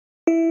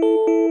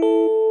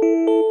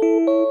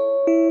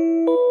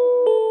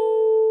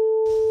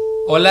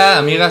Hola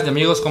amigas y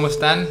amigos, ¿cómo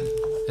están?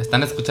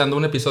 Están escuchando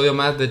un episodio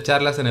más de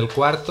Charlas en el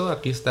Cuarto.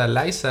 Aquí está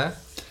Liza.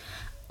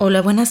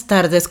 Hola, buenas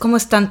tardes. ¿Cómo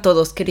están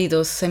todos,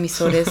 queridos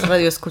emisores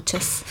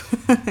radioescuchas?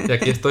 Y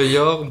aquí estoy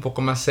yo, un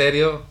poco más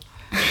serio,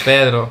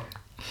 Pedro.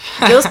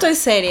 Yo estoy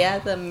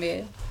seria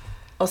también.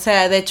 O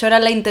sea, de hecho era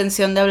la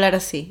intención de hablar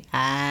así.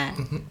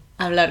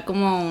 Hablar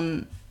como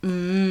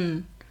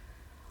un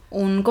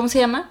 ¿cómo se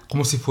llama?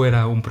 Como si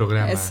fuera un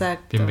programa.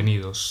 Exacto.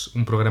 Bienvenidos,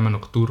 un programa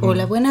nocturno.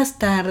 Hola, buenas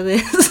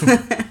tardes.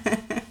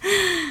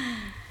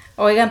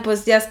 Oigan,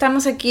 pues ya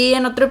estamos aquí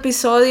en otro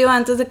episodio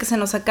antes de que se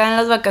nos acaben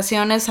las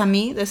vacaciones a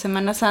mí de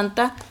Semana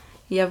Santa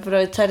y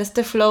aprovechar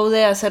este flow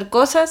de hacer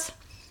cosas.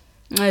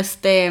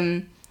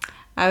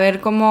 A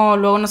ver cómo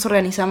luego nos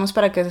organizamos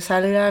para que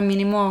salga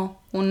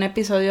mínimo un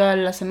episodio a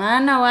la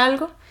semana o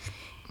algo.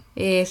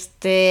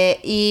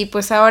 Y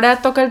pues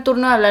ahora toca el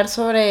turno de hablar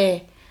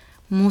sobre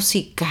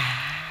música.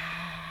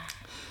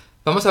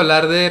 Vamos a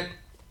hablar de...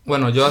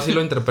 Bueno, yo así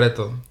lo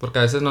interpreto, porque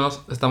a veces no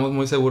estamos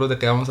muy seguros de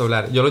qué vamos a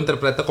hablar. Yo lo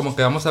interpreto como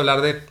que vamos a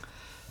hablar de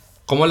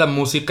cómo la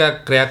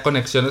música crea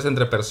conexiones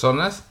entre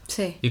personas.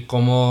 Sí. Y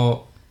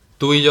cómo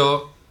tú y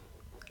yo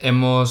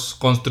hemos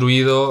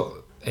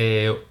construido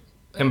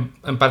en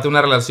parte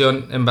una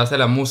relación en base a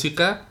la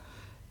música.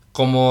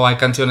 Como hay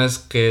canciones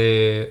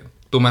que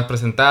tú me has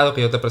presentado,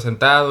 que yo te he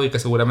presentado y que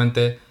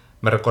seguramente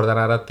me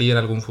recordarán a ti en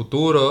algún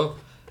futuro.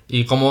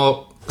 Y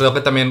como creo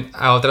que también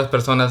a otras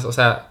personas, o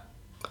sea,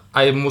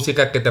 hay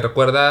música que te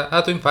recuerda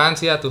a tu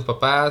infancia, a tus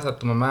papás, a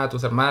tu mamá, a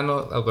tus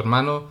hermanos, a tu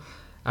hermano,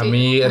 a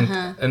mí.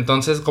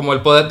 Entonces, como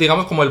el poder,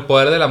 digamos, como el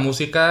poder de la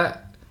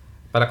música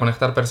para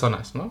conectar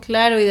personas, ¿no?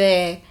 Claro, y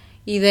de,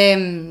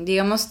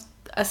 digamos,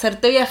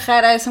 hacerte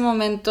viajar a ese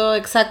momento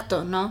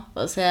exacto, ¿no?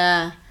 O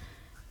sea,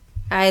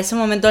 a ese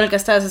momento en el que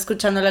estabas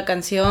escuchando la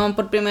canción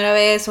por primera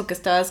vez o que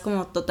estabas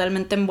como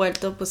totalmente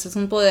envuelto, pues es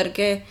un poder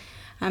que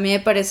a mí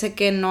me parece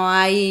que no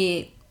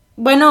hay...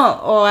 Bueno,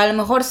 o a lo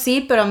mejor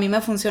sí, pero a mí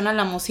me funciona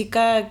la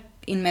música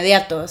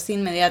inmediato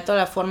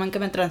la forma en que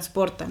me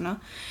transporta, ¿no?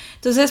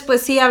 Entonces,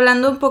 pues sí,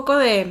 hablando un poco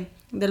de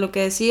lo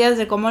que decías,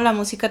 de cómo la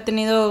música ha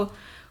tenido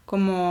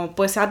como,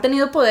 pues ha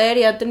tenido poder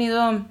y ha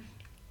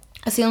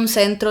sido un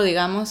centro,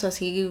 digamos,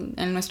 así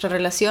en nuestra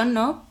relación,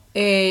 ¿no?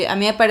 A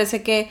mí me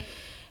parece que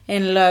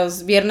en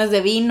los viernes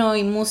de vino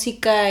y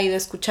música y de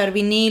escuchar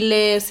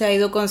viniles se ha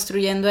ido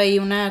construyendo ahí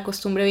una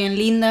costumbre bien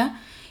linda.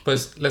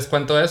 Pues les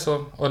cuento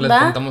eso, o les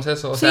 ¿Va? contamos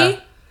eso, o ¿Sí?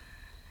 sea,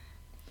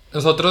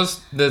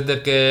 nosotros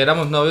desde que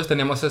éramos novios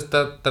teníamos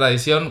esta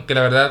tradición que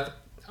la verdad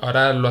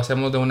ahora lo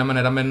hacemos de una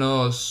manera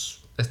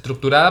menos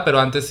estructurada, pero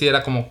antes sí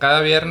era como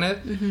cada viernes,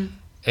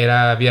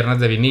 era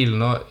viernes de vinil,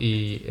 ¿no?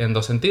 Y en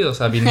dos sentidos, o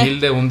sea, vinil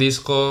de un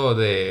disco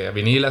de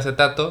vinil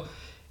acetato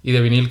y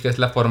de vinil que es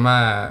la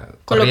forma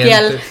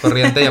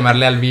corriente de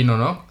llamarle al vino,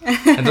 ¿no?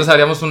 Entonces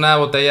abríamos una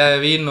botella de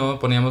vino,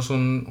 poníamos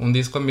un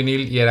disco en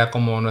vinil y era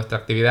como nuestra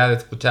actividad de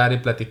escuchar y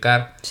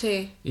platicar.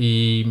 Sí.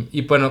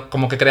 Y bueno,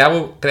 como que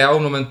creaba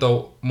un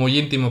momento muy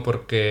íntimo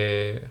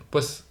porque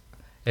pues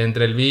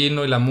entre el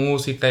vino y la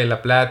música y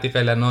la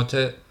plática y la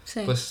noche, sí,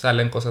 pues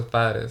salen cosas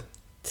padres.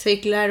 Sí,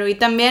 claro. Y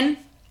también,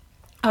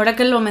 ahora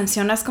que lo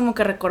mencionas, como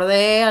que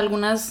recordé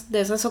algunas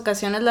de esas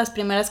ocasiones, las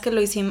primeras que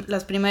lo hicimos,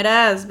 las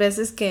primeras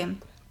veces que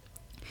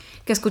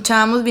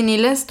escuchábamos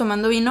viniles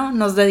tomando vino,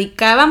 nos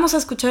dedicábamos a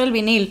escuchar el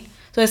vinil.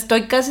 Entonces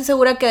estoy casi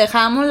segura que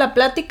dejábamos la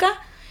plática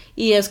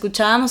y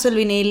escuchábamos el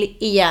vinil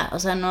y ya, o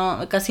sea,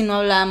 casi no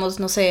hablábamos,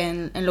 no sé,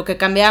 en lo que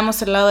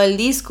cambiábamos el lado del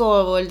disco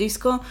o el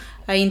disco,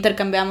 ahí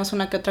intercambiábamos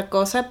una que otra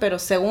cosa, pero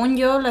según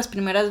yo, las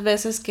primeras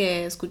veces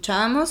que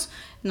escuchábamos,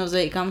 nos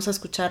dedicamos a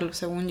escucharlo,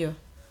 según yo.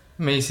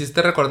 Me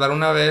hiciste recordar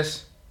una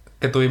vez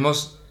que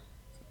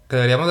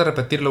deberíamos de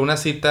repetirlo, una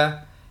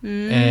cita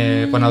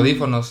con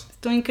audífonos.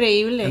 Estuvo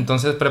increíble.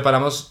 Entonces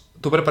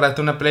tú preparaste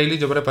una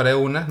playlist, yo preparé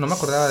una, no me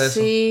acordaba de eso.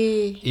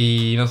 Sí.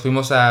 Y nos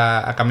fuimos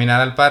a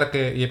caminar al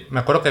parque y me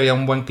acuerdo que había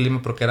un buen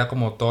clima porque era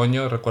como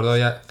otoño, recuerdo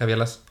ya que había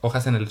las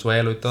hojas en el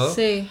suelo y todo.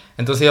 Sí.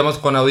 Entonces íbamos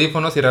con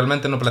audífonos y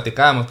realmente no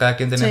platicábamos, cada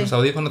quien tenía sus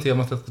audífonos,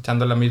 íbamos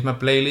escuchando la misma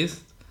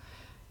playlist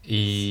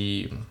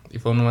y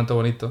fue un momento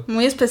bonito.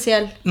 Muy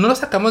especial. No lo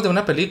sacamos de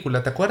una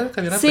película, ¿te acuerdas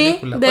que había una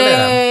película? ¿Cuál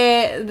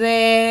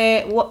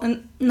era?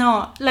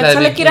 No, la que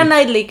sale Keira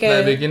Knightley. La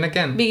de Begin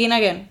Again. Begin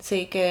Again,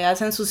 sí, que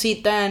hacen su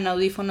cita en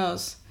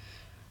audífonos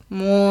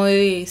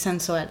muy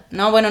sensual.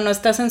 No, bueno, no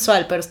está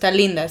sensual, pero está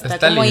linda, está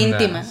como linda,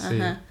 íntima.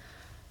 Sí. Ajá.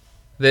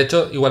 De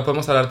hecho, igual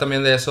podemos hablar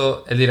también de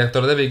eso. El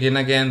director de Begin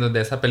Again,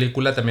 de esa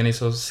película, también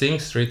hizo Sing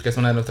Street, que es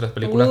una de nuestras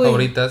películas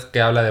favoritas,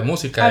 que habla de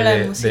música.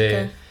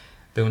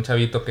 De un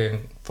chavito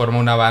que forma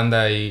una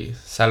banda y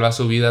salva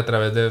su vida a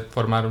través de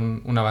formar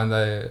una banda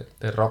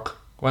de rock.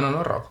 Bueno,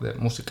 no rock, de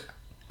música.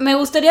 Me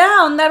gustaría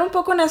ahondar un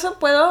poco en eso,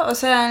 ¿puedo? O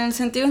sea, en el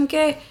sentido en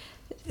que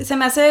se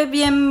me hace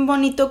bien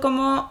bonito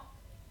como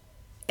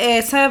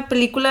esa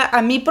película,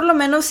 a mí por lo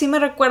menos sí me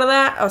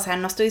recuerda, o sea,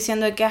 no estoy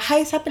diciendo de que,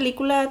 esa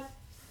película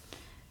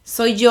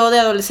soy yo de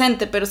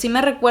adolescente, pero sí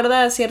me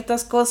recuerda a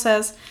ciertas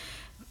cosas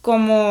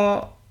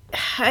como,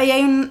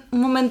 hay un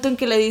momento en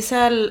que le dice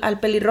al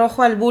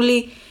pelirrojo, al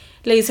bully,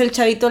 le dice el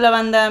chavito de la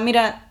banda,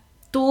 mira,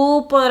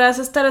 tú podrás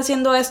estar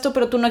haciendo esto,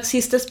 pero tú no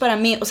existes para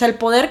mí. O sea, el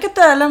poder que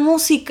te da la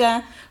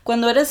música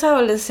cuando eres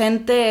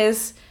adolescente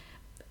es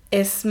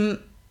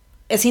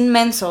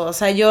inmenso. O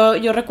sea,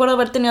 yo recuerdo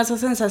haber tenido esa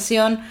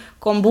sensación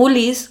con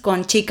bullies,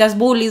 con chicas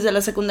bullies de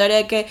la secundaria,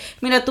 de que,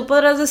 mira, tú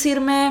podrás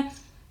decirme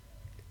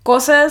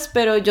cosas,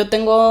 pero yo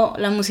tengo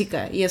la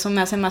música y eso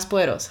me hace más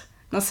poderosa.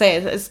 No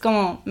sé, es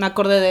como, me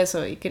acordé de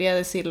eso y quería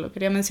decirlo,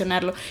 quería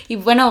mencionarlo. Y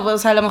bueno, o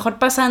sea, a lo mejor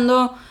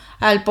pasando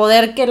al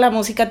poder que la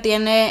música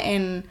tiene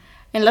en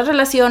las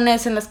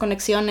relaciones, en las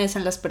conexiones,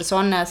 en las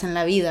personas, en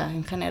la vida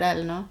en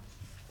general, ¿no?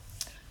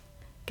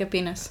 ¿Qué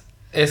opinas?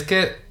 Es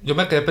que yo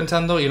me quedé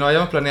pensando y no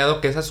habíamos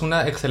planeado que esa es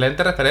una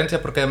excelente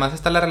referencia, porque además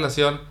está la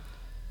relación.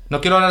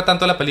 No quiero hablar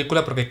tanto de la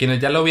película porque quienes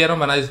ya lo vieron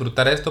van a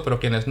disfrutar esto, pero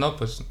quienes no,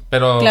 pues...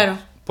 Pero claro.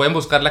 Pueden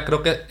buscarla,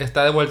 creo que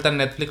está de vuelta en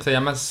Netflix, se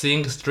llama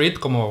Sing Street,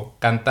 como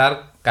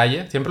cantar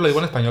calle. Siempre lo digo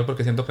en español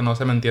porque siento que no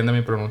se me entiende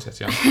mi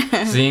pronunciación.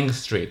 Sing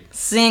Street.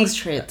 Sing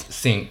Street.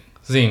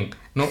 Sing.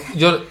 No,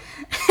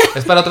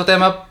 es para otro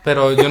tema,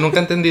 pero yo nunca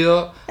he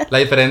entendido la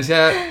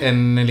diferencia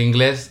en el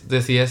inglés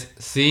de si es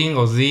sing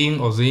o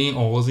zing o zing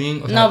o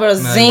zing. O sea, no, pero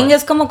zing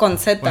es como con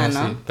Z, bueno,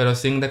 ¿no? Sí, pero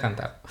sing de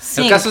cantar.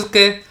 Sing. El caso es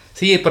que,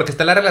 sí, porque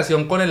está la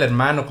relación con el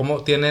hermano,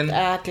 cómo tienen...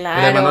 claro.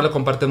 El hermano le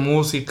comparte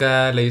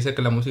música, le dice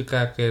que la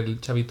música que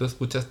el chavito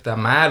escucha está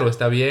mal o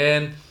está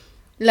bien.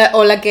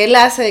 O la que él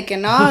hace, de que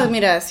no,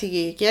 mira,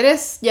 si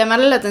quieres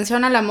llamarle la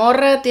atención a la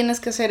morra, tienes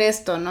que hacer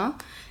esto, ¿no?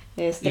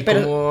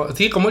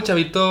 Como el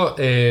chavito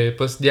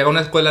pues llega a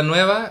una escuela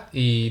nueva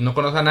y no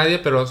conoce a nadie,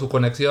 pero su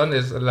conexión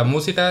es la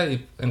música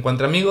y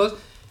encuentra amigos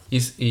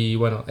y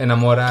bueno,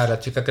 enamora a la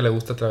chica que le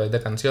gusta a través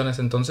de canciones.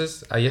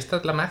 Entonces ahí está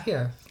la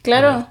magia.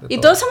 Claro, y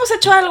todos hemos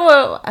hecho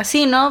algo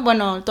así, ¿no?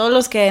 Bueno, todos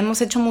los que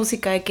hemos hecho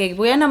música, de que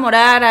voy a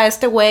enamorar a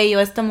este güey o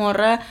a esta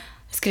morra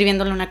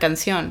escribiéndole una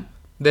canción.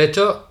 De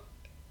hecho,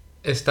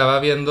 estaba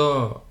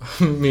viendo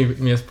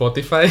mi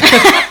Spotify.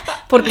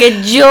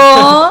 Porque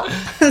yo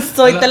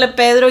soy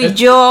Telepedro y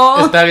yo...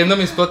 Estaba viendo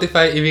mi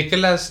Spotify y vi que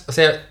o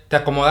sea, te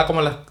acomoda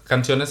como las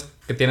canciones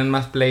que tienen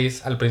más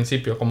plays al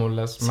principio, como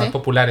las más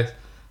populares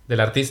del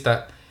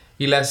artista.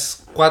 Y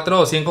las 4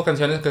 o 5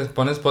 canciones que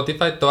pone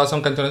Spotify, todas son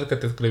canciones que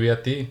te escribí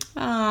a ti.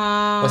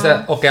 Ah. O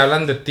sea, o que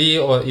hablan de ti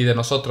y de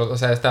nosotros. O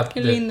sea, está...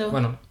 Qué lindo.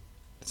 Bueno,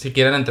 si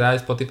quieren entrar a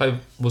Spotify,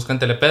 buscan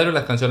Telepedro y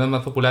las canciones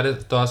más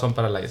populares todas son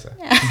para Laisa.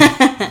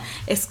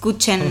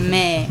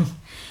 Escúchenme.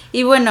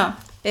 Y bueno...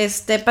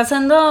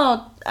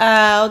 pasando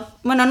a,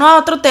 bueno, no a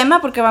otro tema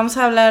porque vamos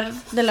a hablar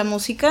de la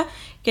música,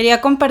 quería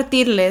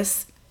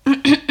compartirles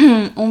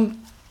un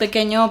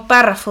pequeño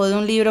párrafo de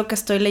un libro que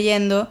estoy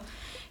leyendo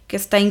que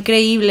está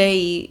increíble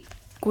y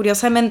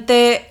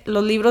curiosamente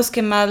los libros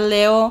que más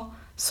leo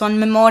son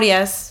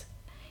memorias.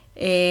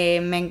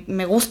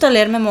 Me gusta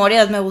leer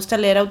memorias, me gusta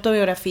leer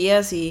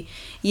autobiografías y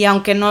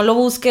aunque no lo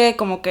busque,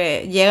 como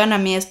que llegan a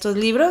mí estos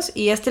libros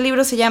y este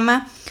libro se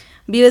llama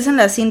Vives en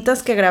las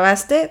cintas que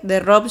grabaste, de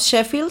Rob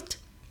Sheffield,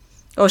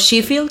 o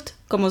Sheffield,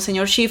 como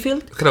señor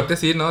Sheffield. Creo que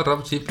sí, ¿no?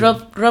 Rob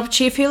Sheffield. Rob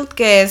Sheffield,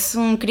 que es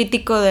un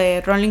crítico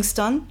de Rolling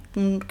Stone,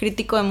 un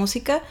crítico de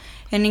música.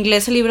 En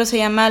inglés el libro se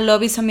llama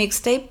Love is a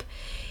Mixtape.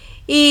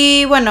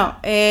 Y bueno,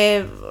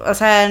 o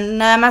sea,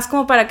 nada más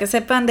como para que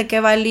sepan de qué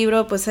va el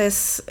libro, pues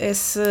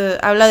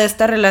habla de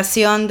esta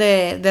relación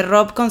de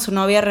Rob con su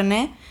novia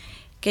René,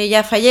 que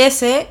ella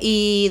fallece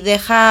y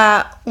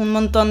deja un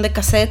montón de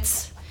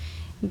cassettes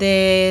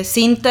de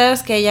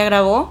cintas que ella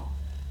grabó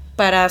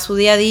para su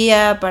día a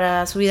día,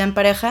 para su vida en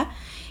pareja.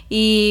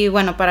 Y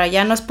bueno, para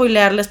ya no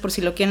spoilearles por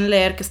si lo quieren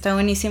leer, que está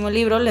buenísimo el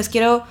libro, les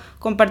quiero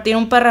compartir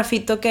un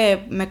parrafito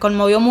que me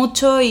conmovió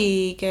mucho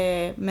y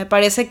que me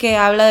parece que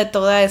habla de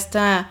toda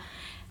esta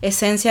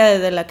esencia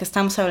de la que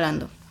estamos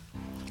hablando.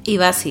 Y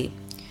va así.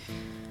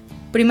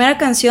 Primera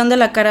canción de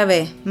la cara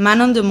B,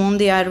 Man on the Moon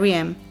de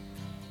R.E.M.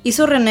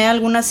 ¿Hizo René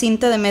alguna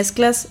cinta de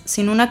mezclas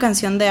sin una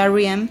canción de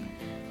R.E.M.?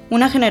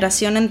 Una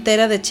generación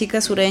entera de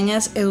chicas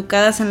sureñas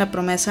educadas en la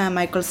promesa de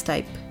Michael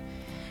Stipe.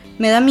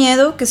 Me da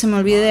miedo que se me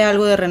olvide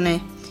algo de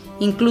René,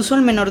 incluso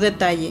el menor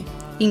detalle,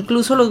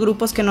 incluso los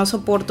grupos que no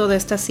soporto de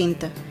esta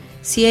cinta.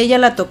 Si ella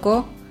la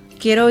tocó,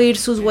 quiero oír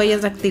sus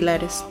huellas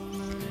dactilares.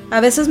 A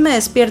veces me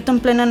despierto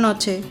en plena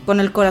noche, con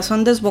el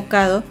corazón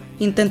desbocado,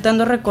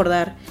 intentando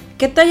recordar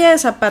qué talla de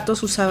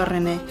zapatos usaba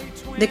René,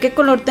 de qué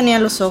color tenía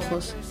los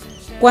ojos,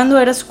 cuándo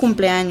era su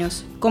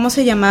cumpleaños, cómo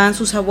se llamaban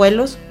sus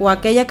abuelos o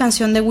aquella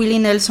canción de Willie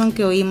Nelson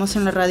que oímos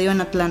en la radio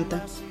en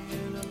Atlanta.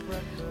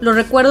 Los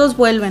recuerdos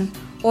vuelven,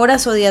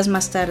 horas o días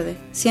más tarde,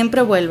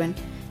 siempre vuelven,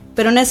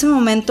 pero en ese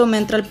momento me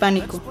entra el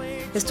pánico.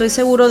 Estoy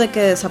seguro de que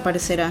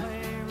desaparecerá.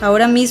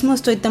 Ahora mismo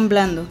estoy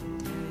temblando,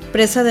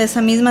 presa de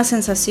esa misma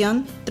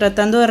sensación,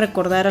 tratando de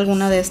recordar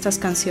alguna de estas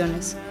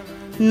canciones.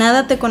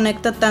 Nada te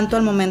conecta tanto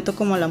al momento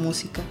como la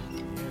música.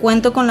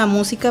 Cuento con la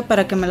música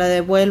para que me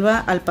devuelva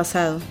al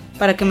pasado,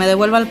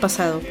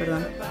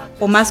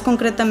 o más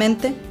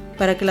concretamente,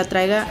 para que la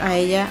traiga a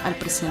ella al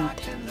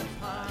presente.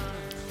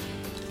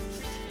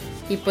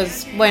 Y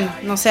pues bueno,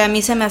 no sé, a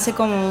mí se me hace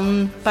como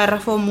un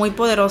párrafo muy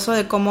poderoso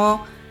de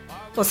cómo,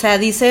 o sea,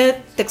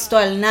 dice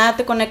textual, nada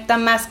te conecta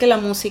más que la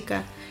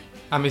música.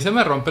 A mí se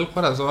me rompe el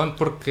corazón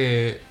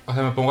porque, o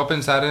sea, me pongo a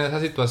pensar en esa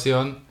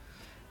situación.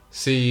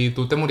 Si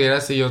tú te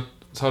murieras y yo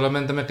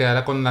solamente me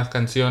quedara con las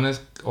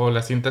canciones o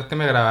las cintas que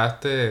me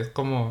grabaste, es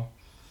como...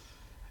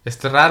 Es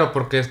raro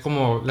porque es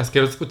como, las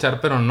quiero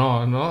escuchar pero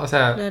no, ¿no? O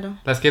sea, Claro.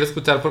 las quiero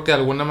escuchar porque de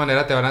alguna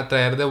manera te van a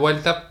traer de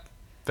vuelta,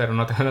 pero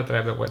no te van a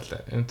traer de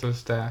vuelta.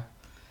 Entonces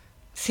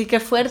Sí, qué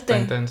está fuerte.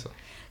 intenso.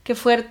 Qué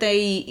fuerte.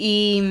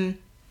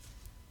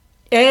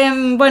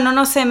 Bueno,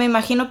 no sé, me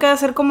imagino que va a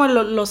ser como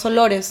los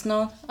olores,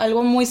 ¿no?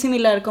 Algo muy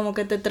similar, como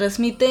que te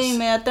transmite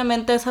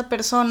inmediatamente a esa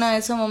persona, a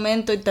ese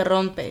momento y te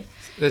rompe.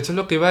 De hecho, es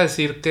lo que iba a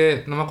decir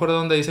que, no me acuerdo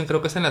dónde dicen,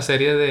 creo que es en la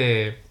serie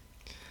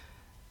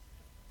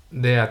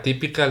de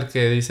Atypical,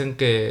 que dicen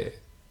que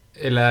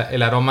el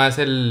aroma es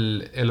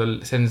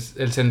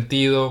el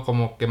sentido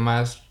como que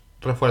más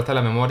refuerza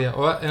la memoria.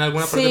 O en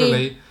alguna parte lo Sí,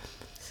 leí.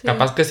 sí.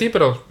 Capaz que sí,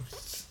 pero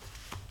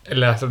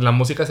la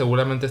música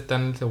seguramente está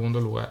en el segundo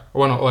lugar.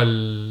 Bueno, o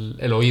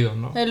el oído,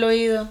 ¿no? El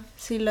oído,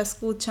 sí, la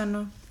escucha,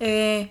 ¿no?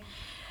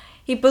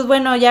 Y pues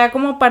bueno, ya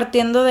como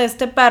partiendo de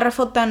este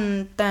párrafo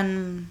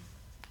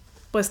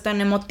pues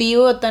tan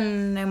emotivo,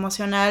 tan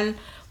emocional,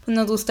 pues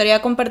nos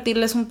gustaría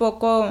compartirles un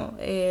poco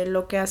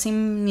lo que ha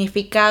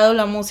significado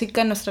la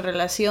música en nuestra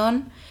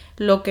relación,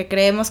 lo que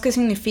creemos que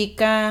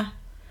significa,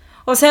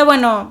 o sea,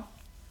 bueno,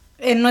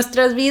 en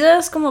nuestras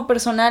vidas como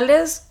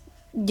personales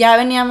ya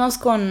veníamos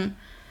con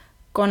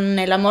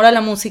el amor a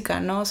la música,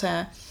 ¿no? O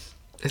sea,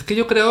 Es que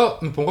yo creo,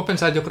 me pongo a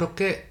pensar, yo creo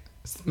que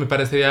me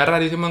parecería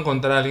rarísimo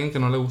encontrar a alguien que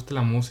no le guste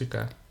la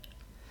música.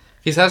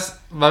 Quizás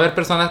va a haber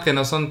personas que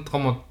no son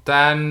como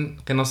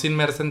que no se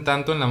inmersen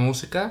tanto en la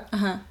música,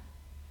 ajá.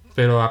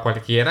 pero a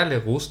cualquiera le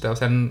gusta, o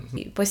sea,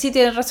 Y pues sí,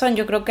 tienes razón,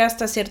 yo creo que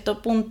hasta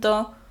cierto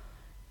punto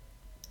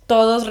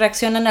todos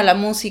reaccionan a la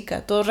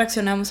música, todos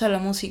reaccionamos a la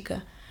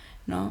música,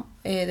 ¿no?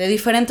 De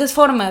diferentes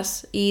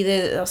formas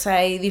o sea,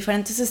 hay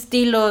diferentes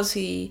estilos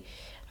y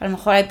a lo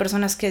mejor hay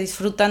personas que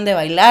disfrutan de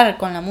bailar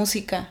con la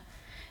música,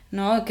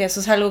 ¿no? Que eso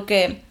es algo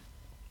que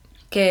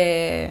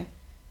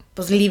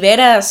pues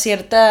libera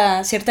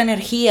cierta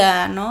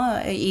energía, ¿no?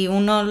 Y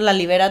uno la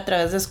libera a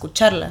través de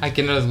escucharla. hay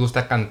quienes les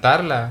gusta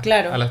cantarla.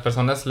 Claro. A las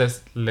personas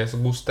les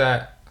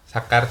gusta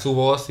sacar su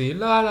voz y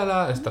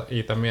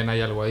y también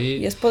hay algo ahí.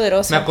 Y es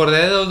poderoso. Me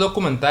acordé de 2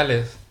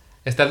 documentales.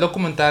 Está el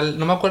documental,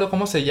 no me acuerdo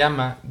cómo se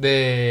llama,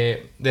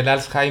 del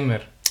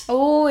Alzheimer.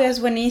 Uy, es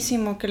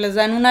buenísimo, que les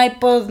dan un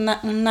iPod,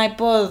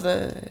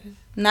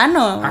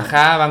 Nano.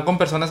 Ajá, van con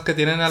personas que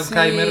tienen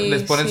Alzheimer, Sí,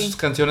 les ponen sí. sus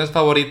canciones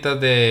favoritas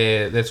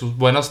de sus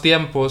buenos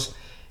tiempos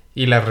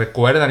y las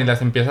recuerdan y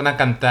las empiezan a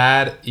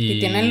cantar Y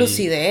tienen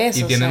lucidez,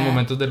 y o tienen sea.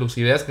 momentos de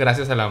lucidez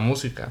gracias a la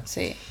música.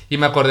 Sí. Y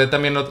me acordé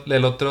también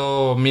del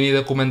otro mini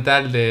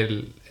documental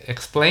del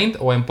Explained,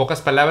 o en pocas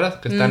palabras,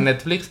 que está en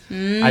Netflix.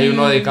 Hay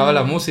uno dedicado a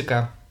la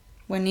música.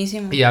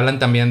 Buenísimo. Y hablan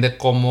también de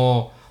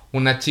cómo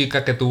una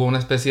chica que tuvo una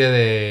especie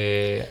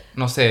de,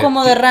 no sé...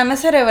 Como derrame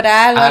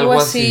cerebral o algo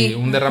así.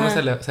 un derrame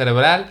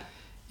cerebral,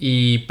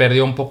 y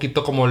perdió un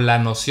poquito como la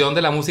noción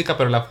de la música,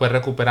 pero la fue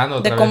recuperando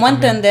otra De vez cómo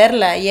también.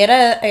 entenderla. Y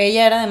ella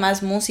era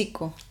además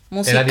música.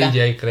 Era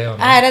DJ, creo,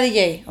 ¿no? Ah, era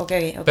DJ. Ok.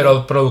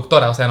 Pero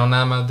productora, o sea, no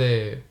nada más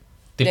de...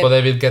 Tipo De-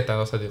 David Guetta,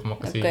 o sea, como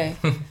que sí.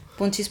 Ok.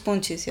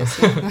 Punchis y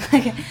así.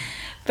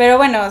 Pero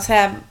bueno, o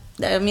sea,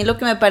 a mí lo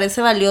que me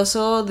parece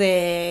valioso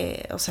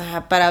o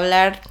sea, para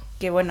hablar,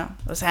 que bueno,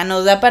 o sea,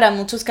 nos da para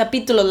muchos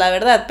capítulos, la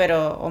verdad,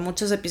 o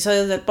muchos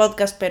episodios del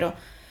podcast, pero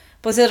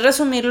pues es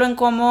resumirlo en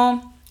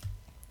cómo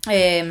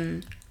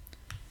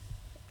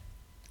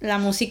la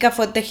música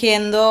fue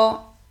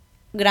tejiendo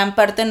gran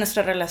parte de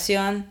nuestra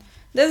relación,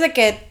 desde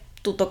que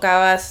tú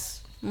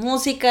tocabas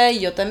música y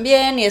yo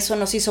también, y eso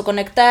nos hizo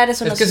conectar,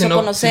 eso nos hizo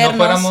conocernos. Si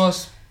no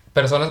fuéramos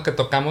personas que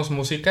tocamos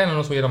música, no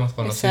nos hubiéramos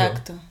conocido.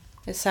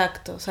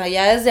 Exacto. O sea,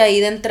 ya desde ahí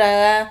de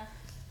entrada,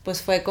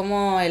 pues fue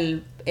como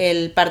el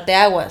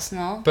parteaguas,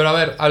 ¿no? Pero a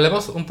ver,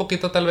 hablemos un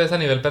poquito tal vez a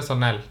nivel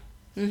personal.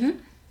 Uh-huh.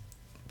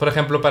 Por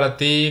ejemplo, para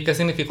ti, ¿qué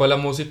significó la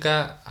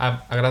música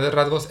a grandes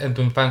rasgos en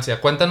tu infancia?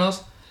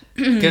 Cuéntanos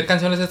qué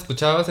canciones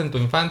escuchabas en tu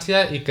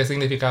infancia y qué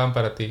significaban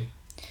para ti.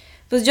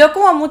 Pues yo,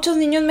 como muchos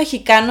niños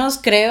mexicanos,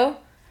 creo,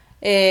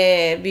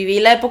 viví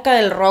la época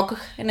del rock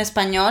en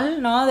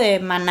español, ¿no? De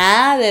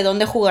Maná, de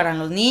Dónde jugarán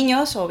los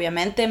niños,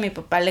 obviamente. A mi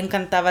papá le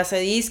encantaba ese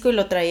disco y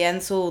lo traía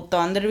en su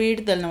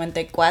Thunderbird del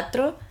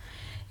 94.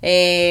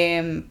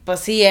 Pues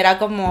sí, era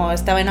como,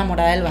 estaba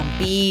enamorada del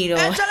vampiro.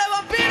 ¡Échale,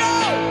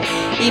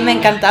 vampiro! Y me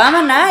encantaba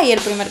Maná, y el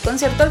primer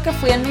concierto al que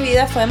fui en mi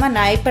vida fue de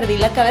Maná y perdí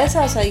la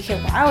cabeza. O sea, dije,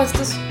 wow,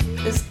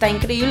 está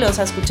increíble. O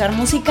sea, escuchar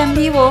música en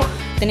vivo.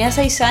 Tenía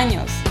 6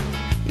 años.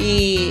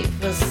 Y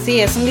pues sí,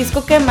 es un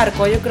disco que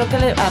marcó, yo creo que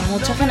a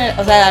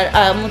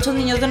muchos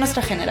niños de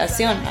nuestra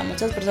generación, a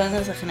muchas personas de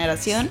nuestra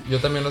generación. Yo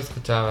también lo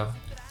escuchaba.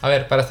 A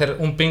ver, para hacer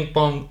un ping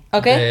pong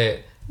Okay.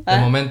 de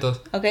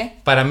momentos. Okay.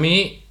 Para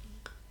mí,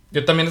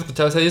 yo también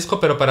escuchaba ese disco,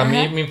 pero para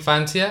mí mi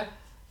infancia,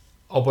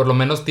 o por lo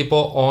menos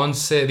tipo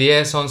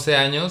 10, 11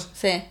 años,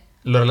 Sí.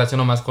 lo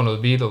relaciono más con los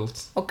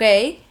Beatles. Ok.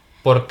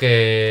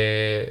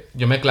 Porque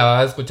yo me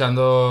clavaba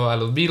escuchando a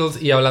los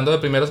Beatles. Y hablando de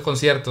primeros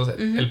conciertos,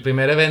 el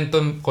primer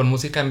evento con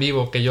música en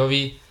vivo que yo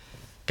vi,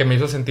 que me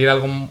hizo sentir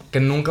algo que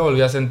nunca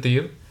volví a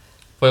sentir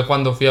fue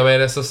cuando fui a ver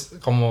esos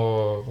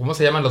como... ¿Cómo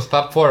se llaman? Los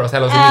Top Four. O sea,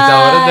 los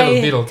imitadores de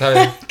los Beatles,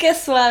 ¿sabes? ¡Qué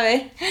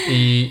suave!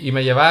 Y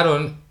me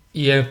llevaron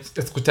y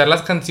escuchar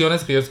las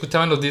canciones que yo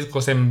escuchaba en los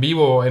discos en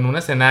vivo, en un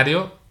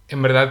escenario,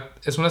 en verdad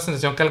es una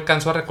sensación que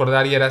alcanzo a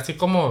recordar y era así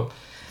como...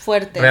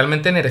 Fuerte.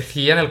 Realmente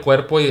energía en el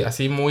cuerpo y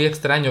así muy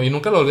extraño. Y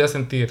nunca lo volví a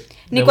sentir.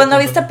 Ni cuando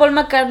viste a Paul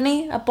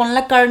McCartney, a Paul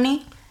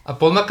McCartney. A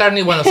Paul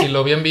McCartney, bueno, sí,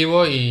 lo vi en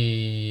vivo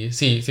y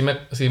sí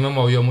me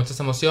movió muchas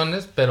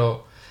emociones,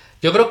 pero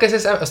yo creo que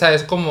o sea,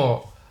 es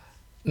como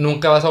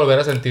nunca vas a volver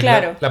a sentir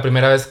la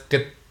primera vez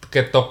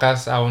que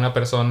tocas a una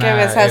persona. Que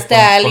besaste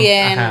a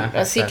alguien.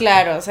 Sí,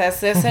 claro, o sea,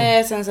 es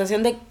esa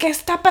sensación de ¿qué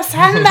está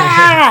pasando?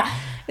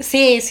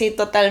 Sí,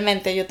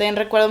 totalmente. Yo también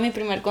recuerdo mi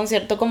primer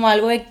concierto como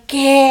algo de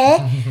 ¿qué?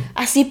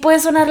 Así puede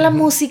sonar la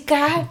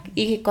música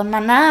y con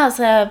Maná, o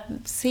sea,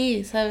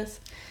 sí, ¿sabes?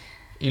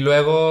 Y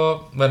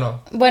luego,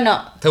 bueno,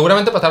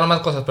 seguramente pasaron más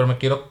cosas, pero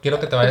quiero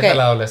que te vayas a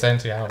la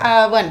adolescencia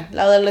ahora. Bueno,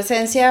 la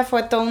adolescencia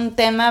fue todo un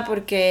tema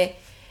porque,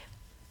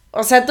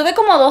 o sea, tuve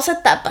como 2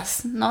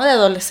 etapas, ¿no? De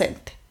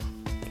adolescente.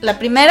 La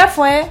primera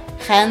fue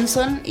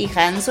Hanson y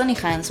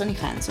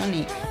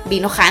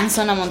vino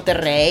Hanson a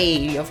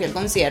Monterrey y yo fui al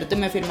concierto y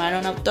me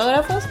firmaron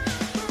autógrafos.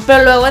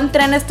 Pero luego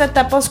entré en esta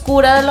etapa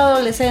oscura de la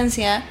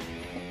adolescencia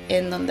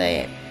en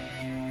donde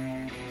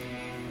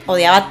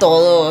odiaba a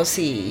todos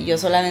y yo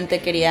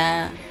solamente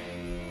quería,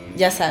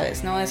 ya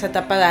sabes, ¿no? Esa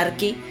etapa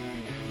darky.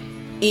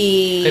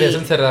 Y querías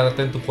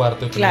encerrarte en tu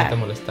cuarto y que nadie te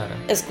molestara.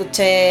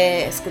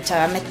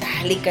 Escuchaba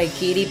Metallica y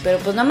Kitty, pero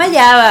pues no me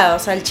hallaba, o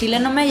sea, el chile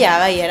no me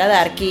hallaba y era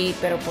darky,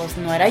 pero pues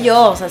no era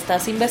yo, o sea,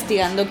 estás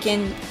investigando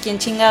quién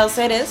chingados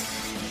eres.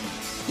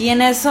 Y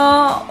en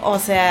eso, o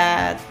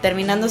sea,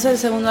 terminándose el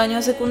segundo año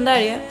de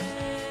secundaria,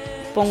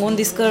 pongo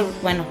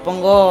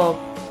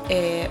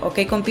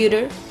OK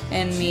Computer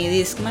en mi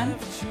Discman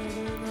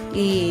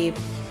y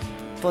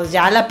pues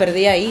ya la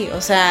perdí ahí,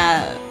 o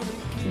sea,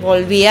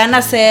 volví a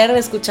nacer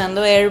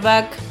escuchando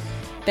Airbag,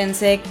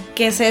 pensé,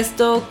 ¿qué es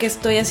esto? ¿Qué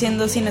estoy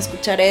haciendo sin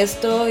escuchar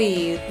esto?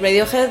 Y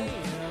Radiohead,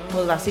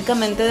 pues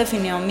básicamente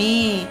definió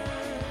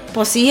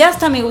pues sí,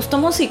 hasta mi gusto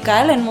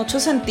musical en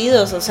muchos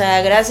sentidos, o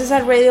sea, gracias a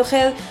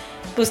Radiohead,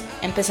 pues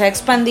empecé a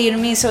expandir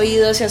mis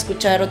oídos y a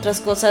escuchar otras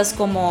cosas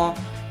como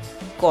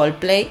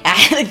Coldplay,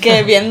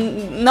 que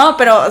bien, no,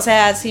 pero, o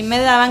sea, sí me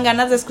daban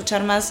ganas de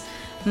escuchar más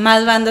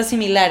bandas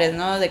similares,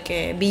 ¿no? De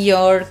que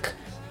Bjork,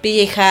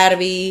 PJ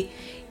Harvey,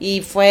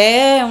 y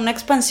fue una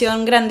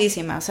expansión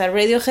grandísima. O sea,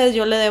 Radiohead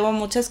yo le debo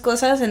muchas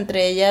cosas,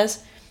 entre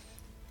ellas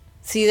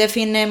sí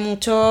define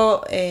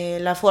mucho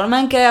la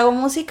forma en que hago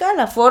música,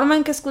 la forma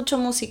en que escucho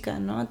música,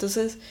 ¿no?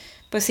 Entonces,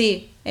 pues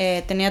sí,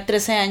 tenía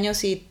 13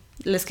 años y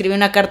le escribí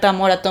una carta de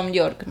amor a Tom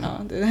York,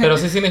 ¿no? Pero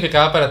sí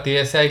significaba para ti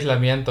ese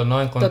aislamiento,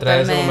 ¿no? Encontrar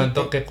ese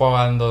momento que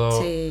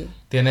cuando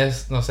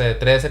tienes, no sé,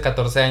 13,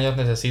 14 años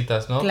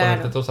necesitas, ¿no?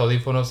 Ponerte tus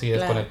audífonos y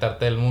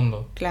desconectarte del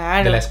mundo.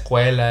 Claro. De la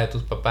escuela, de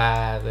tus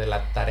papás, de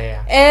la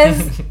tarea.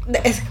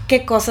 Es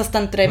qué cosas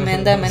tan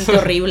tremendamente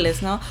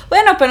horribles, ¿no?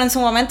 Bueno, pero en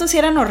su momento sí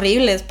eran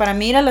horribles. Para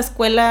mí ir a la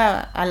escuela,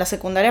 a la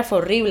secundaria fue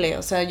horrible.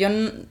 O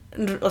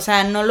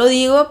sea, no lo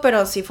digo,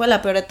 pero sí fue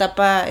la peor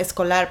etapa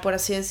escolar, por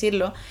así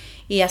decirlo.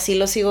 Y así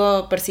lo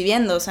sigo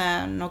percibiendo, o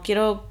sea, no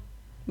quiero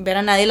ver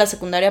a nadie en la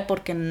secundaria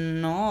porque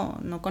no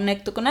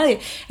conecto con nadie.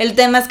 El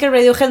tema es que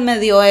Radiohead me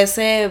dio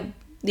ese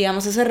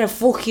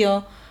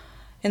refugio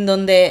en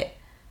donde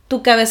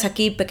tú cabes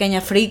aquí,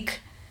 pequeña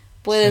freak,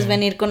 puedes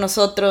venir con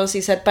nosotros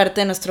y ser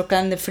parte de nuestro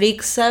clan de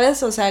freaks,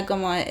 ¿sabes? O sea,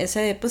 como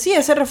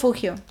ese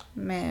refugio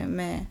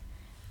me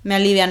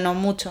alivianó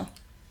mucho.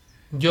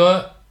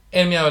 Yo,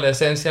 en mi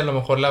adolescencia, a lo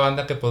mejor la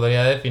banda que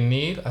podría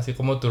definir, así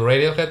como tu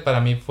Radiohead, para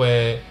mí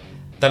fue...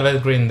 Tal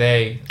vez Green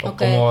Day, o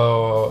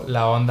como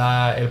la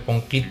onda, el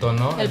ponquito,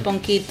 ¿no? El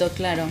ponquito,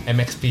 claro.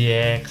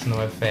 MXPX,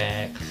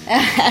 NoFX,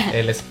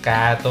 el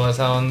ska, toda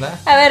esa onda.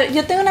 A ver,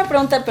 yo tengo una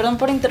pregunta, perdón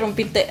por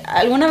interrumpirte.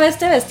 ¿Alguna vez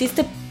te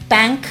vestiste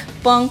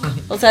punk?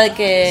 O sea, de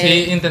que...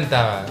 Sí,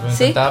 intentaba,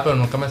 pero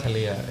nunca me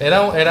salía.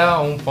 Era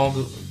un punk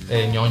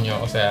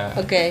ñoño, o sea...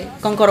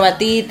 Ok, con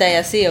corbatita y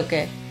así, ¿o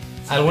qué?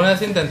 Alguna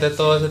vez intenté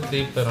todo ese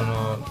trip, pero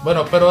no...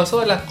 Bueno, pero eso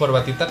de la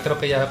corbatita creo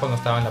que ya era cuando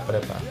estaba en la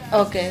prepa.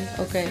 Ok.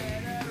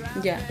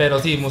 Ya. Pero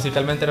sí,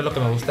 musicalmente era lo que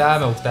me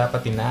gustaba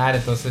patinar,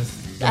 entonces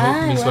yo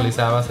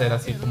visualizaba ser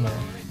así como...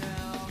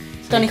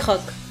 Tony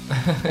Hawk.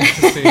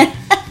 Sí.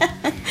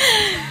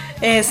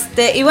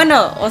 Y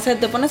bueno, o sea,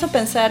 te pones a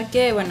pensar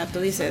que, bueno,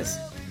 tú dices,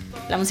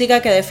 la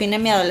música que define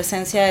mi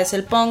adolescencia es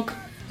el punk,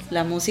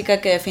 la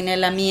música que define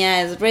la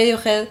mía es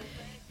Radiohead,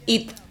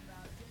 y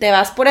te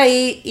vas por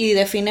ahí y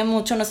define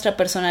mucho nuestra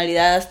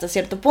personalidad hasta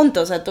cierto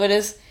punto, o sea, tú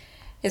eres...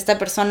 esta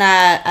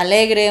persona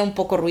alegre, un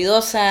poco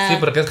ruidosa. Sí,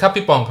 porque es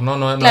happy punk, ¿no?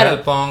 No era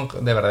el punk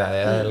de verdad.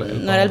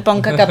 Era el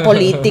punk acá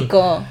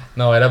político.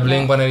 No, era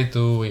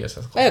Blink-182 y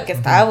esas cosas. Bueno, que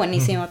estaba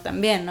buenísimo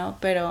también, ¿no?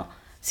 Pero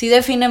sí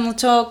define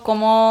mucho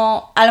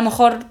cómo, a lo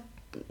mejor,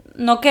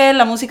 no que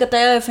la música te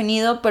haya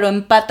definido, pero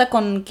empata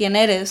con quién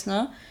eres,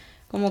 ¿no?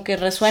 Como que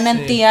resuena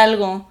en ti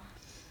algo.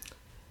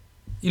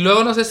 Y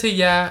luego no sé si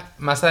ya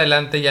más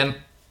adelante ya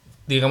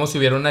digamos, si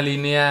hubiera una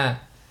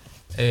línea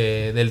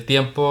del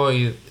tiempo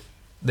y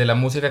de la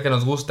música que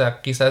nos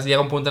gusta, quizás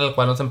llega un punto en el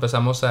cual nos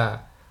empezamos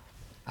a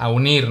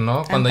unir,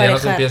 ¿no? Cuando ya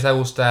nos empieza a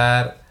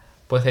gustar,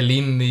 pues, el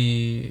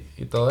indie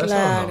y todo eso,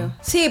 ¿no?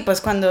 Sí, pues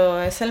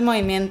cuando es el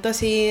movimiento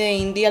así de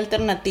indie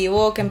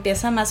alternativo que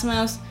empieza más o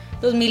menos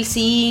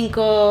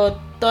 2005,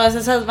 todas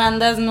esas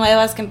bandas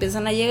nuevas que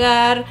empiezan a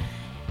llegar,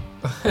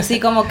 así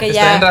como que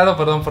ya... Está bien raro,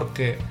 perdón,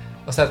 porque,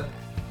 o sea,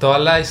 toda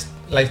la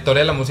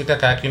historia de la música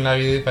cada quien la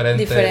vive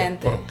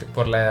diferente.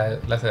 Por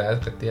las edades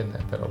que tiene,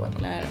 pero bueno.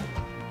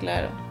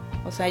 Claro.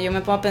 O sea, yo me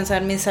pongo a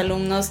pensar, mis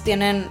alumnos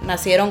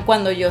nacieron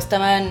cuando yo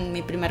estaba en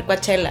mi primer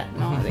Coachella,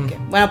 ¿no? De que,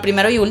 bueno,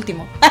 primero y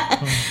último.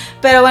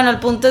 Pero bueno, el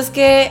punto es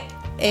que,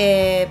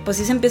 pues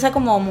sí se empieza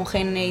como a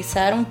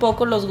homogeneizar un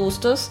poco los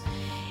gustos.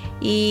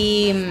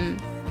 Y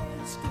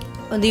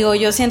digo,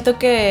 yo siento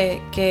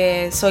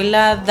que soy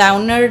la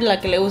downer,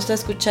 la que le gusta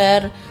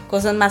escuchar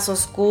cosas más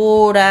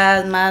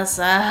oscuras, más,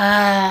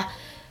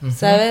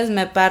 ¿sabes?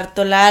 Me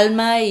parto el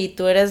alma y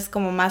tú eres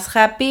como más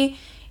happy.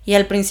 Y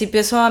al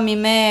principio eso a mí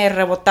me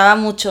rebotaba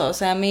mucho, o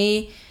sea, a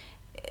mí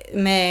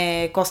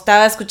me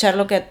costaba escuchar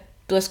lo que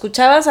tú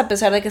escuchabas, a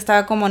pesar de que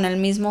estaba como en el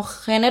mismo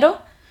género,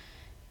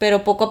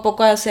 pero poco a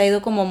poco se ha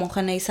ido como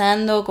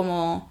homogeneizando,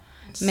 como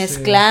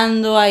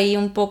mezclando ahí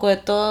un poco de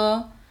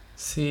todo.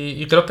 Sí,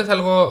 y creo que es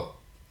algo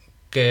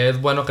que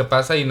es bueno que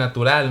pasa y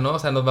natural, ¿no? O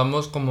sea, nos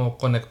vamos como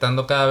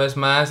conectando cada vez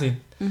más y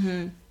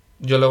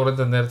yo logro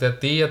entenderte a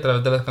ti a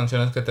través de las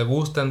canciones que te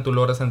gustan, tú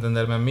logras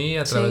entenderme a mí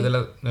a través de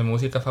la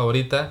música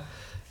favorita.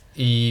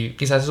 Y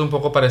quizás es un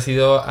poco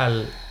parecido a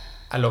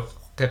lo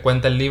que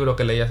cuenta el libro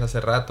que leías hace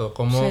rato,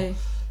 cómo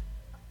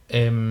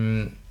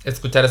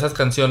escuchar esas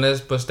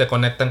canciones pues te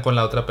conectan con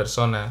la otra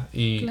persona.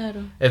 Y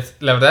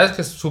la verdad es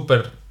que es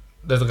súper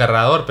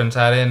desgarrador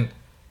pensar en,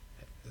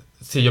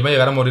 si yo me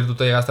llegara a morir, tú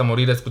te llegaste a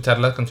morir, escuchar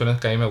las canciones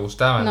que a mí me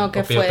gustaban, o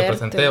que yo te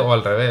presenté, o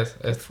al revés.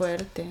 Qué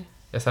fuerte.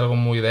 Es algo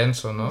muy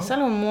denso, ¿no? Es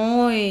algo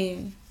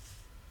muy...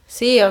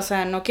 Sí, o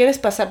sea, no quieres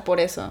pasar por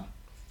eso.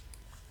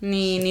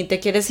 Ni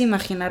te quieres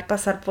imaginar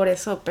pasar por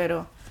eso,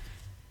 pero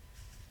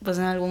pues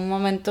en algún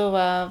momento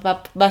va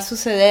a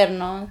suceder,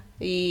 ¿no?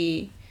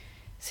 Y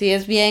sí,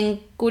 es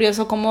bien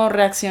curioso cómo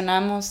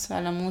reaccionamos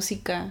a la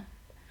música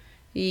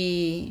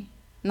y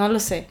no lo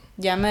sé,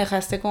 ya me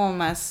dejaste como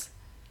más...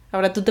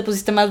 Ahora tú te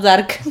pusiste más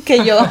dark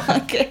que yo.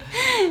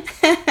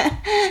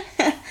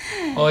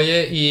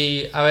 Oye,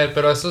 y a ver,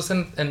 pero eso es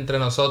entre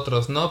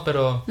nosotros, ¿no?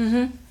 Pero...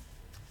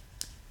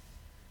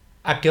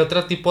 ¿A qué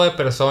otro tipo de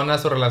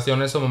personas o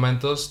relaciones o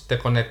momentos te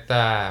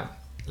conecta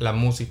la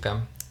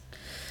música?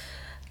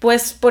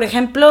 Pues, por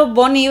ejemplo,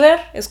 Bon Iver,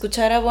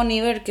 escuchar a Bon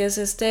Iver, que es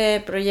este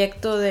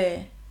proyecto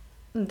de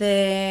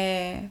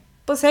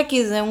pues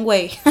X, de un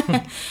güey.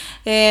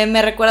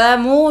 Me recuerda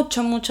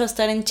mucho a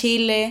estar en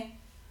Chile,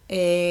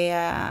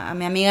 a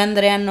mi amiga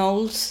Andrea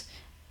Knowles,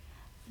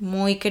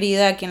 muy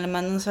querida, a quien le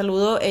mando un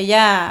saludo.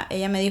 Ella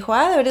me dijo,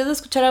 deberías de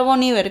escuchar a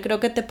Bon Iver, creo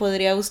que te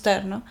podría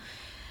gustar, ¿no?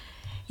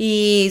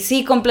 Y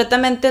sí,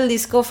 completamente el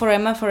disco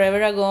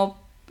Forever Ago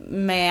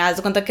me das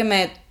cuenta que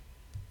me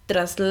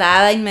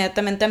traslada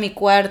inmediatamente a mi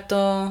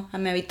cuarto, a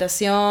mi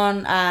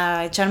habitación,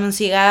 a echarme un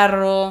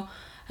cigarro,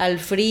 al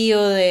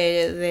frío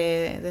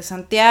de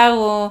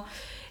Santiago.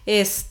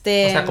 O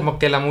sea, como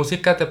que la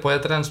música te puede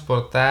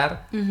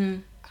transportar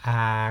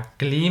a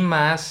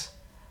climas,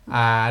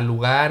 a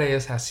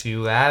lugares, a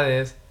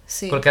ciudades.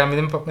 Sí. Porque a mí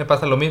me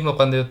pasa lo mismo.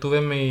 Cuando yo tuve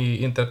mi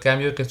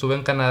intercambio que estuve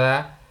en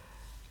Canadá,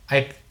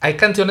 hay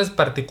canciones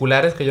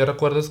particulares que yo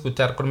recuerdo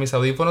escuchar con mis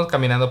audífonos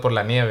caminando por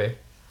la nieve.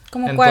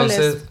 ¿Cómo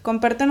cuáles?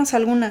 Compártenos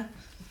alguna.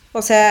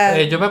 O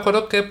sea... yo me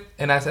acuerdo que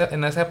en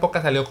esa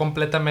época salió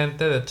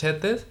completamente de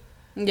Chetes.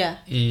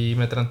 Ya. Y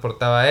me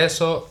transportaba a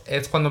eso.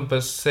 Es cuando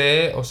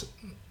empecé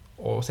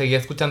o seguía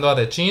escuchando a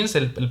The Chins,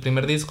 el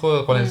primer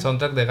disco con el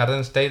soundtrack de Garden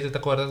State, ¿te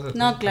acuerdas?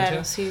 No,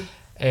 claro, sí.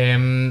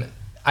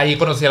 Ahí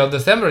conocí a los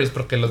Decemberys,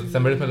 porque los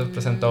Decemberys me los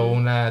presentó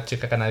una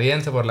chica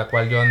canadiense por la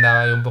cual yo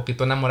andaba ahí un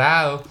poquito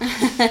enamorado.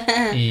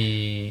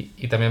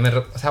 y también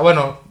o sea,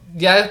 bueno,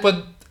 ya después,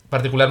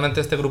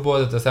 particularmente este grupo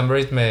de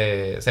Decemberys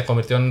se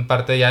convirtió en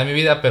parte ya de mi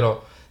vida,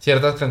 pero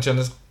ciertas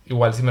canciones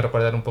igual sí me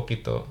recuerdan un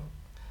poquito.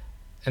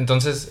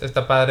 Entonces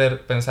está padre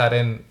pensar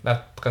en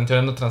las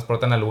canciones nos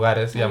transportan a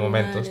lugares y a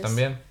momentos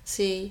también.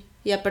 Sí,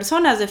 y a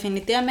personas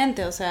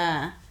definitivamente, o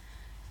sea...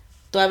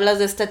 Tú hablas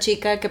de esta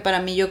chica que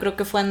para mí yo creo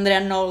que fue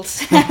Andrea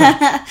Knowles.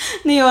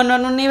 Digo, no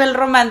en un nivel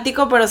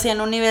romántico, pero sí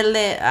en un nivel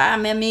de,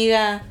 mi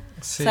amiga,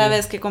 sí.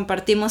 Sabes, que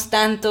compartimos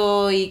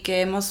tanto y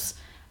que hemos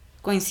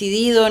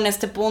coincidido en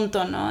este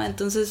punto, ¿no?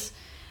 Entonces,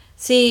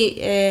 sí,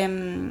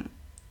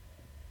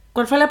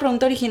 ¿cuál fue la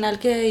pregunta original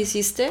que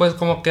hiciste? Pues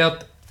como que,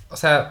 o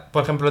sea,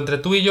 por ejemplo, entre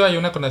tú y yo hay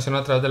una conexión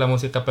a través de la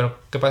música, pero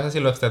 ¿qué pasa si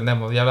lo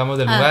extendemos? Ya hablamos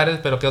de lugares,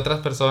 pero ¿qué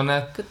otras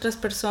personas? ¿Qué otras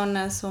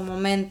personas o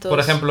momentos?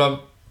 Por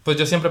ejemplo... Pues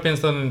yo siempre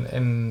pienso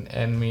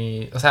en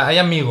mi... O sea, hay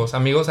amigos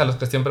a los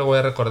que siempre voy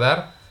a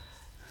recordar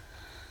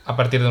a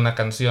partir de una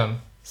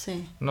canción.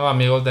 Sí. ¿No?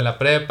 Amigos de la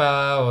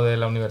prepa o de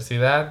la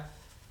universidad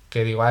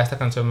que digo, esta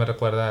canción me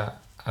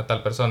recuerda a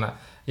tal persona.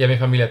 y a mi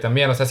familia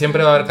también. O sea,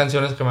 siempre va a haber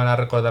canciones que me van a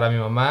recordar a mi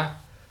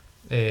mamá.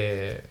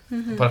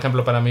 Por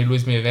ejemplo, para mí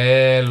Luis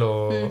Miguel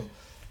o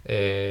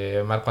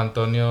Marco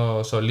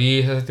Antonio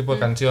Solís, ese tipo de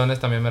canciones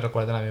también me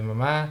recuerdan a mi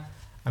mamá.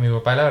 A mi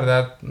papá, la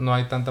verdad, no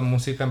hay tanta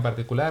música en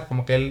particular,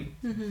 como que él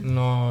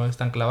no es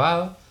tan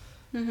clavado.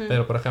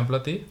 Pero, por ejemplo,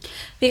 a ti.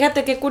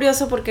 Fíjate qué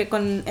curioso porque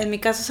en mi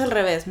caso es al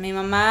revés. Mi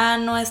mamá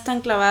no es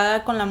tan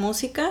clavada con la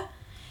música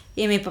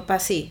y mi papá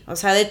sí. O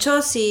sea, de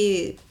hecho,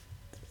 si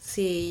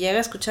llega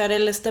a escuchar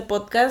él este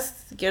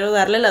podcast, quiero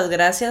darle las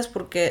gracias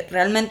porque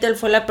realmente él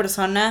fue la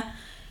persona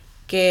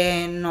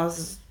que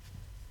nos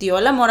dio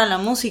el amor a la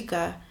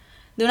música.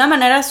 De una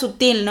manera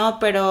sutil, ¿no?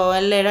 Pero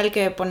él era el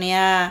que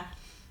ponía...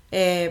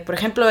 por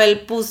ejemplo,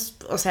 él puso,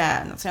 o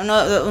sea, no sé,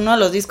 uno de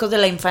los discos de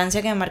la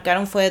infancia que me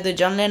marcaron fue The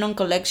John Lennon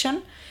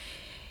Collection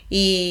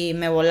y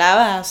me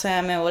volaba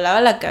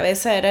la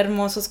cabeza, era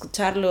hermoso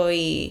escucharlo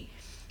y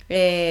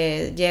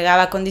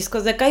llegaba con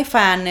discos de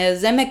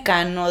Caifanes, de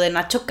Mecano, de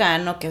Nacho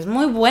Cano, que es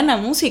muy buena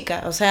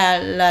música, o sea,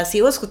 la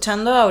sigo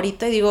escuchando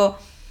ahorita y digo,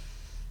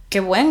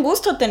 qué buen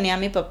gusto tenía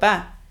mi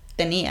papá,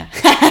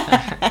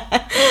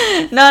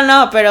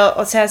 no, pero,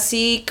 o sea,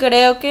 sí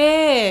creo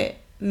que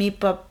mi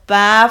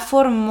papá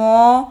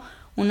formó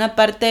una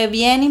parte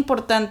bien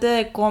importante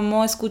de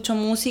cómo escucho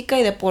música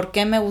y de por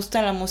qué me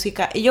gusta la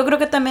música. Y yo creo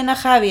que también a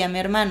Javi, a mi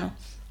hermano.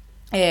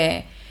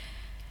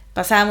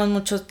 Pasábamos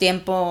mucho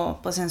tiempo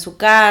pues en su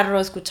carro,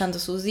 escuchando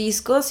sus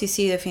discos. Y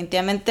sí,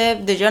 definitivamente,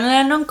 The John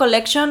Lennon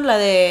Collection, la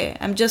de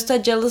I'm Just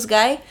a Jealous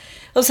Guy.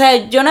 O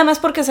sea, yo nada más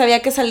porque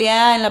sabía que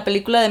salía en la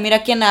película de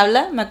Mira quién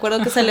habla, me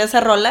acuerdo que salía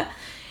esa rola.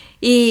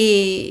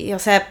 Y, o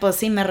sea, pues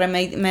sí,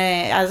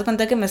 me haz de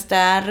cuenta que me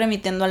está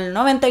remitiendo al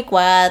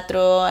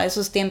 94, a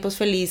esos tiempos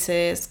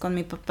felices con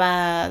mi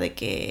papá, de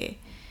que,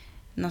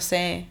 no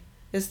sé,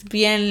 es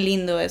bien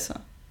lindo eso.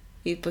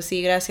 Y pues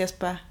sí, gracias,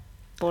 pa,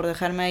 por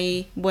dejarme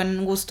ahí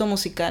buen gusto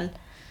musical,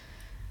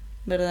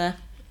 ¿verdad?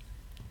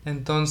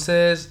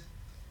 Entonces,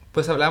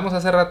 pues hablábamos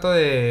hace rato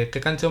de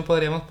qué canción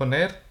podríamos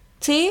poner.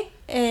 Sí.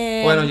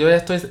 Bueno, yo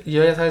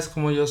ya sabes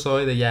cómo yo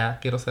soy, de ya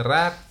quiero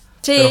cerrar.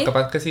 Sí. Pero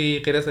capaz que si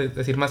quieres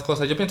decir más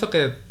cosas. Yo pienso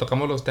que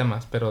tocamos los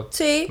temas, pero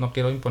sí. No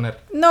quiero imponer.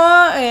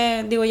 No,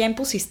 digo, ya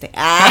impusiste.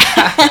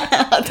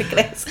 No te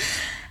crees.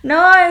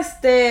 No,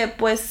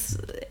 pues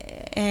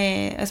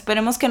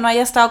esperemos que no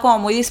haya estado como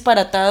muy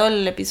disparatado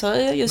el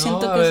episodio. Yo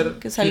siento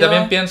que salió. Y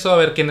también pienso, a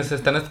ver, quienes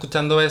están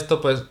escuchando esto,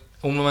 pues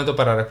un momento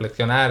para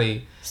reflexionar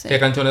y qué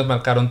canciones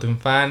marcaron tu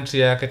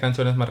infancia, qué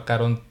canciones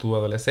marcaron tu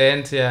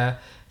adolescencia,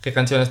 qué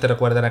canciones te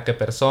recuerdan a qué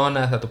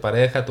personas, a tu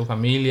pareja, a tu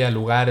familia,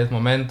 lugares,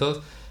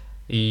 momentos.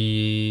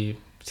 Y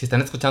si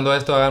están escuchando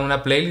esto, hagan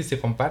una playlist y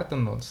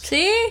compártanos.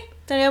 Sí,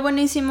 estaría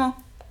buenísimo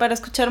para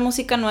escuchar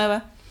música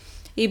nueva.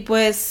 Y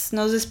pues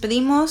nos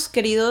despedimos,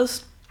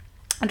 queridos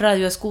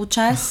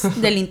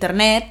radioescuchas del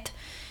internet,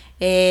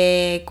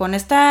 con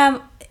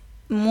esta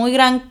muy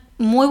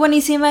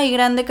buenísima y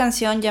grande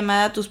canción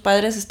llamada Tus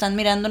padres están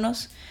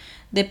mirándonos,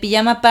 de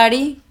Pijama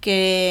Party,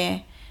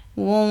 que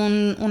hubo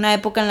una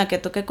época en la que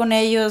toqué con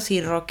ellos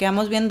y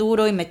rockeamos bien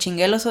duro y me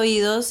chingué los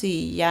oídos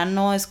y ya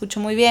no escucho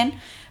muy bien.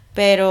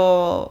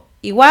 Pero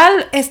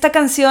igual esta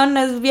canción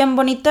es bien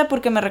bonita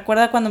porque me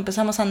recuerda cuando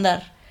empezamos a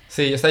andar.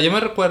 Sí, o sea, yo me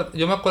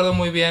acuerdo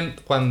muy bien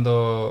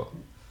cuando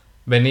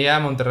venía a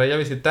Monterrey a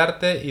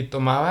visitarte y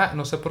tomaba,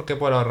 no sé por qué,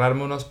 por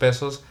ahorrarme unos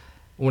pesos,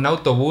 un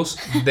autobús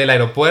del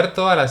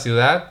aeropuerto a la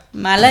ciudad.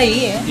 Mal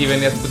ahí, Y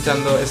venía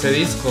escuchando ese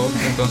disco,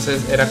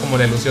 entonces era como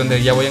la ilusión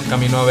de ya voy en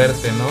camino a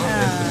verte, ¿no?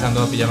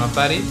 Escuchando a Pijama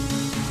Party.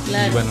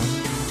 Claro. Y bueno,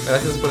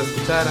 gracias por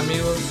escuchar,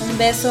 amigos. Un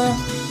beso.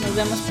 Nos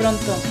vemos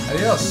pronto.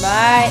 Adiós.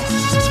 Bye.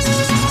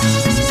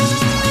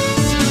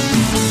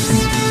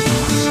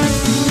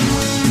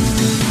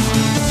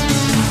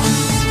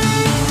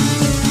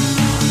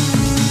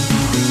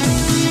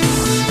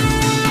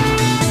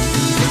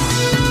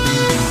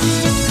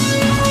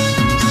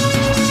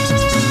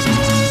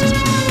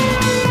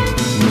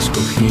 No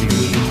escogí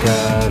mi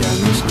cara,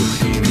 no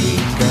escogí mi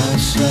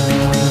casa.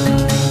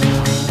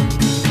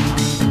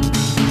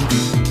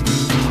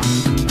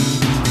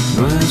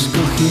 No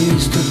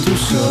escogiste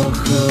tus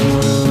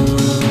ojos.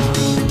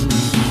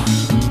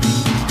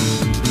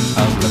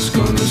 Hablas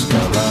con los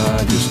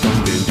caballos,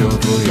 también yo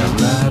voy a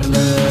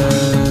hablarles.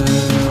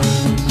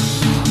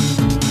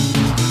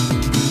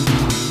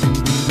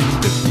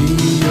 De ti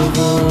yo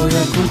voy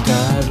a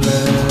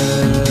contarles.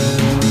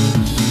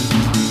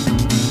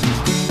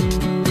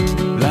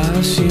 La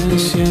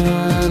ciencia,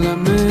 la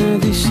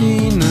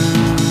medicina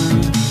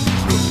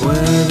no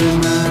pueden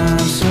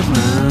hacer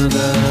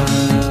nada.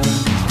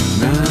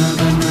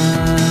 Nada,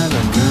 nada,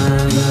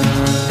 nada.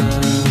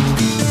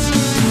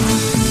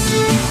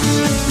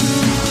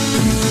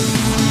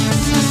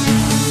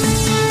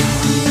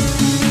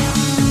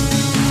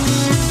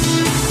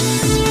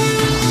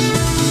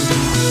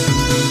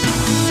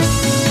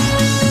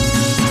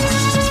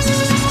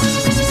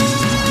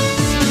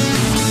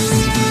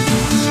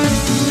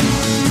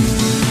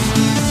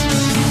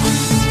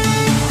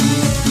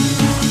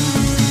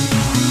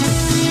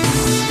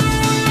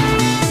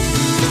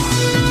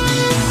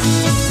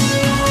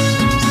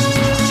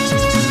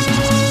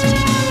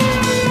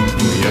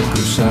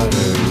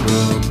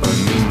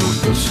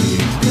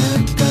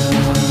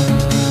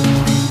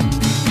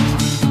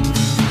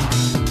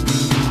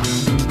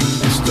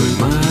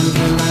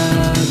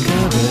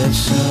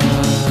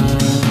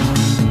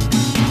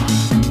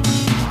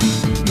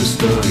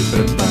 estoy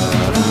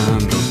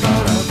preparando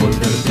para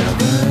volverte a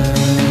ver.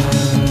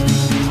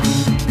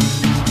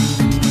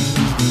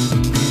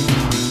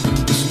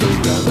 Estoy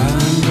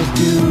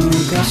grabándote un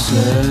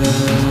cassette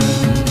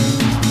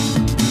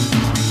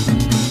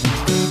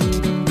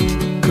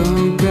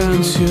con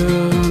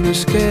canciones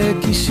que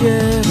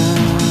quisiera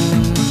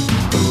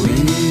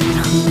oír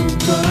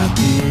junto a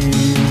ti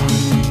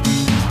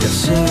y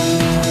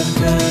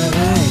hacerte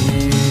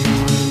reír.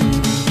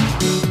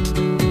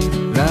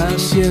 La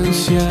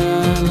ciencia,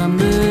 la